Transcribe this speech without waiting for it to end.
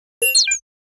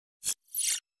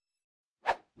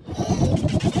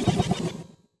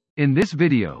In this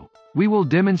video, we will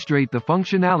demonstrate the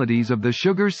functionalities of the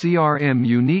SugarCRM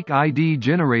Unique ID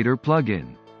Generator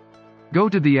plugin. Go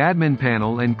to the admin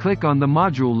panel and click on the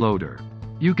module loader.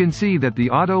 You can see that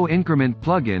the Auto Increment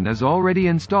plugin is already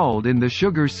installed in the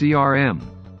SugarCRM.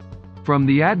 From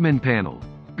the admin panel,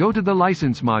 go to the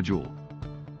License module.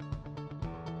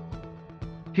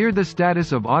 Here the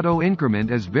status of Auto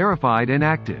Increment is verified and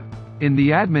active. In the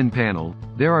admin panel,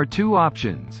 there are two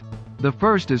options. The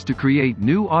first is to create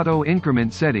new auto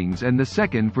increment settings and the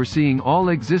second for seeing all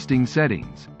existing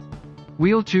settings.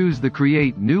 We'll choose the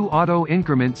Create New Auto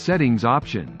Increment Settings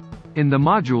option. In the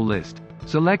module list,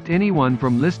 select any one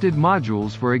from listed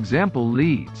modules, for example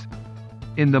leads.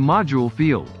 In the module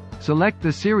field, select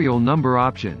the serial number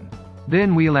option.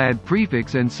 Then we'll add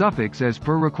prefix and suffix as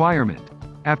per requirement.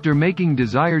 After making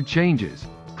desired changes,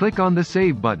 click on the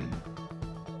Save button.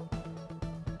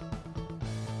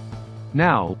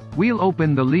 Now, we'll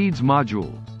open the Leads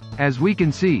module. As we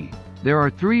can see, there are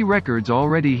 3 records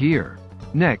already here.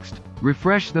 Next,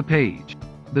 refresh the page.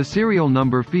 The serial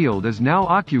number field is now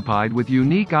occupied with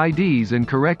unique IDs and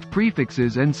correct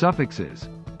prefixes and suffixes.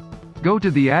 Go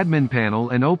to the admin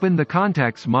panel and open the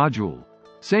Contacts module.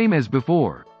 Same as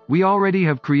before, we already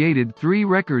have created 3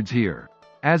 records here.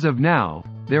 As of now,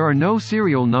 there are no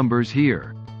serial numbers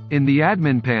here. In the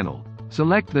admin panel,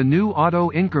 select the New Auto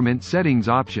Increment Settings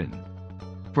option.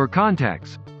 For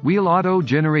contacts, we'll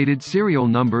auto-generated serial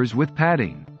numbers with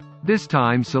padding. This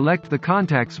time select the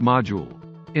Contacts module.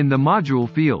 In the module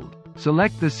field,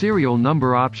 select the serial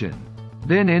number option.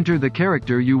 Then enter the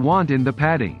character you want in the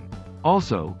padding.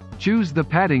 Also, choose the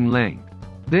padding length.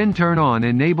 Then turn on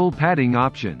Enable Padding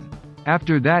option.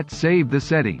 After that, save the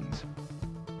settings.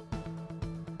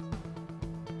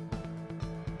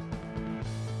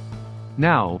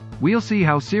 Now, we'll see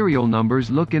how serial numbers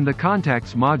look in the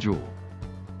Contacts module.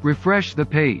 Refresh the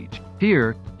page.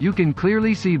 Here, you can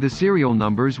clearly see the serial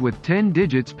numbers with 10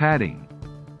 digits padding.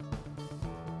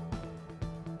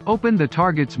 Open the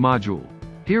Targets module.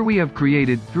 Here we have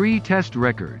created 3 test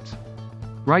records.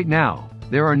 Right now,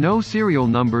 there are no serial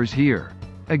numbers here.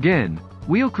 Again,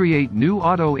 we'll create new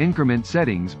auto increment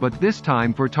settings, but this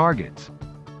time for targets.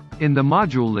 In the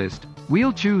module list,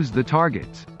 we'll choose the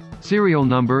targets. Serial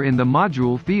number in the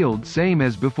module field same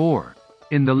as before.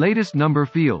 In the latest number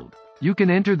field, you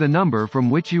can enter the number from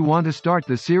which you want to start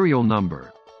the serial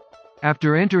number.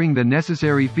 After entering the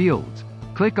necessary fields,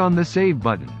 click on the Save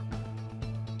button.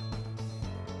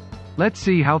 Let's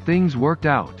see how things worked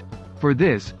out. For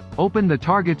this, open the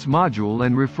Targets module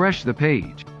and refresh the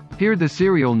page. Here the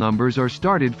serial numbers are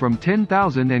started from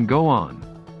 10,000 and go on.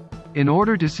 In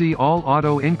order to see all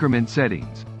auto increment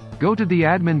settings, go to the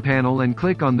admin panel and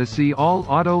click on the See All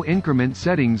Auto Increment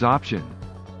Settings option.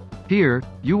 Here,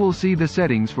 you will see the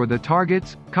settings for the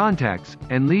Targets, Contacts,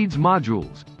 and Leads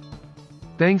modules.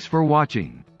 Thanks for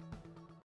watching.